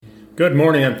Good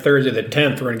morning on Thursday the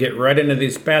 10th. We're going to get right into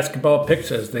these basketball picks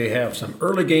as they have some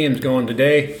early games going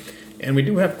today. And we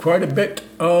do have quite a bit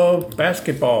of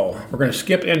basketball. We're going to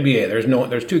skip NBA.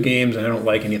 There's two games and I don't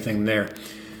like anything there.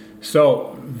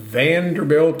 So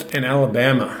Vanderbilt and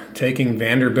Alabama, taking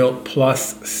Vanderbilt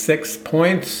plus 6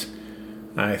 points.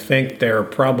 I think they're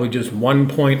probably just 1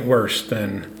 point worse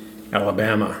than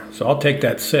Alabama. So I'll take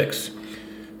that 6.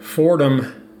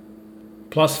 Fordham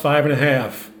plus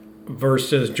 5.5.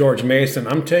 versus George Mason.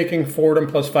 I'm taking Fordham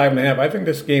plus 5.5. I think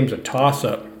this game's a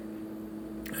toss-up.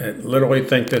 I literally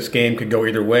think this game could go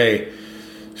either way.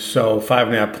 So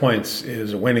 5.5 points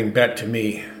is a winning bet to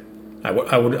me. I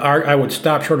would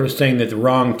stop short of saying that the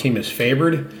wrong team is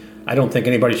favored. I don't think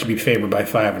anybody should be favored by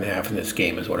 5.5 in this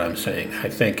game, is what I'm saying. I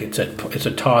think it's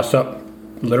a toss-up,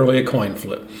 literally a coin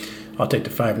flip. I'll take the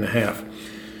 5.5.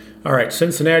 All right,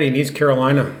 Cincinnati and East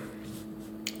Carolina.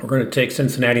 We're going to take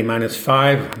Cincinnati minus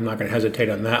 5. I'm not going to hesitate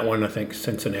on that one. I think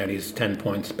Cincinnati's 10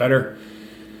 points better.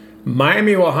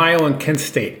 Miami, Ohio, and Kent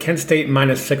State. Kent State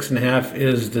minus 6.5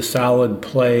 is the solid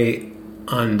play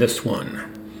on this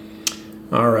one.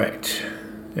 All right.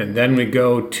 And then we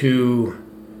go to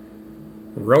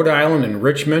Rhode Island and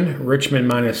Richmond. Richmond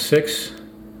minus 6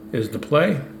 is the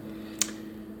play.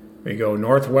 We go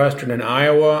Northwestern and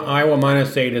Iowa. Iowa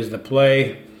minus 8 is the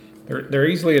play. They're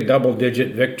easily a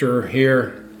double-digit victor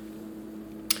here.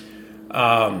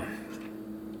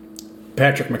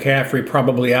 Patrick McCaffrey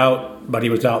probably out, but he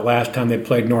was out last time they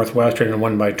played Northwestern and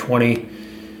won by 20.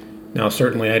 Now,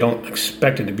 certainly I don't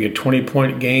expect it to be a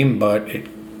 20-point game, but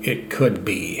it could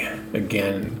be.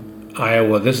 Again,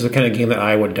 Iowa, this is the kind of game that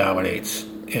Iowa dominates,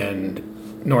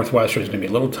 and Northwestern is going to be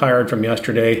a little tired from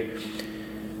yesterday.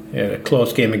 A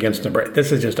close game against Nebraska.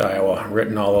 This is just Iowa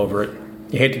written all over it.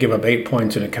 You hate to give up 8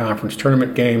 points in a conference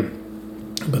tournament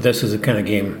game, but this is the kind of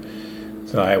game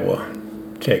that Iowa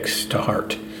takes to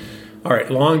heart. All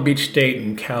right, Long Beach State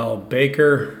and Cal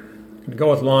Baker. I'm going to go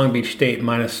with Long Beach State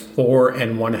minus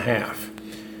 4.5.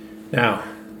 Now,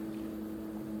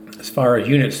 as far as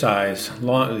unit size,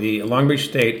 the Long Beach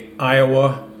State,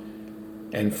 Iowa,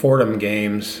 and Fordham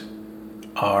games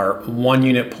are 1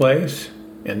 unit plays,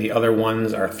 and the other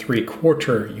ones are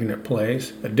 3/4 unit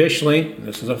plays. Additionally,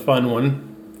 this is a fun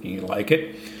one, if you like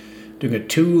it, doing a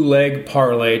 2-leg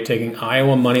parlay, taking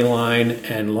Iowa money line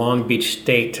and Long Beach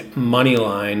State money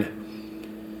line.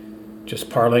 Just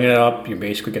parlaying it up, you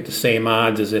basically get the same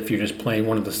odds as if you're just playing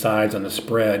one of the sides on the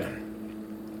spread.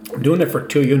 I'm doing it for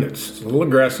 2 units. It's a little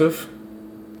aggressive,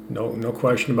 no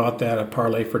question about that. A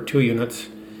parlay for 2 units,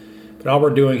 but all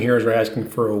we're doing here is we're asking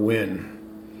for a win.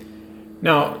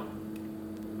 Now,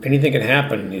 anything can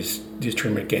happen in these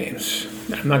tournament games.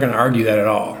 I'm not going to argue that at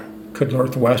all. Could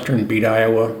Northwestern beat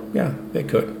Iowa? Yeah, they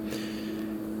could.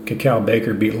 Could Cal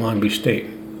Baker beat Long Beach State?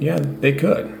 Yeah, they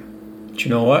could. But you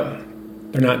know what?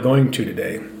 They're not going to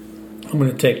today. I'm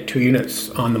going to take 2 units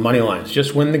on the money lines.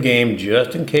 Just win the game,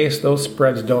 just in case those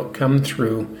spreads don't come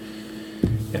through.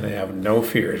 And I have no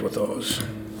fears with those.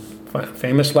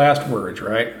 Famous last words,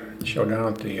 right?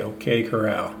 Showdown at the OK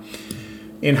Corral.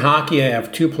 In hockey, I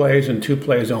have 2 plays and 2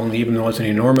 plays only, even though it's an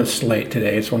enormous slate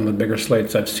today. It's one of the bigger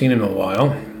slates I've seen in a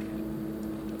while.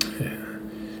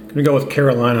 I'm going to go with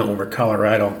Carolina over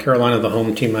Colorado. Carolina, the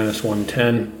home team, minus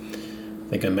 110. I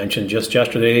think I mentioned just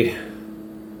yesterday,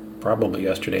 probably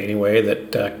yesterday anyway,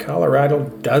 that Colorado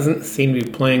doesn't seem to be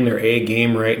playing their A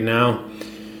game right now.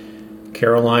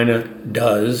 Carolina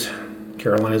does.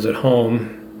 Carolina's at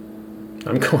home.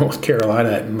 I'm going with Carolina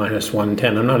at minus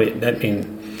 110.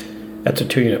 That's a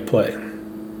 2-unit play.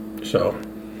 So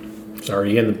it's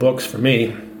already in the books for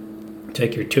me.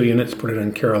 Take your 2 units, put it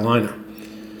in Carolina.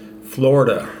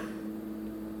 Florida,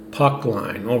 puck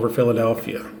line over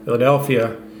Philadelphia.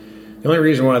 Philadelphia, the only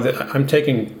reason why I'm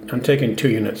taking 2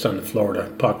 units on the Florida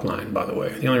puck line, by the way.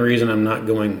 The only reason I'm not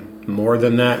going more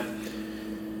than that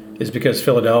is because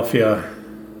Philadelphia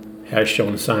has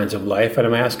shown signs of life, and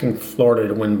I'm asking Florida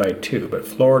to win by 2. But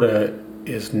Florida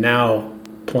is now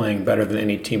playing better than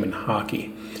any team in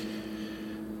hockey.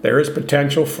 There is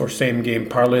potential for same-game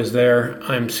parlays there.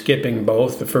 I'm skipping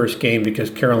both the first game because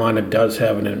Carolina does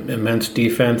have an immense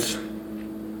defense.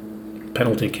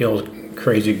 Penalty kills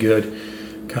crazy good.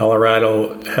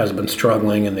 Colorado has been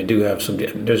struggling, and they do have some.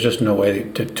 There's just no way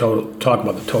to talk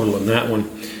about the total in that one.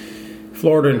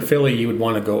 Florida and Philly, you would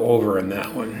want to go over in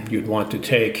that one. You'd want to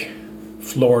take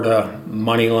Florida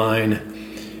money line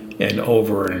and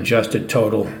over an adjusted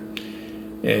total,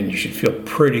 and you should feel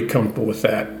pretty comfortable with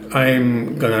that.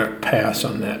 I'm going to pass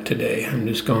on that today. I'm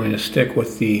just going to stick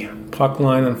with the puck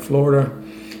line on Florida,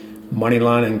 money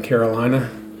line in Carolina,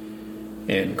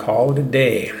 and call it a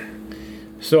day.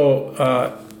 So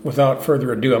without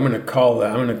further ado, I'm going to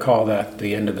call that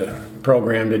the end of the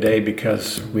program today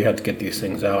because we have to get these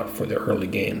things out for the early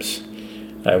games.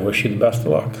 I wish you the best of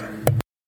luck.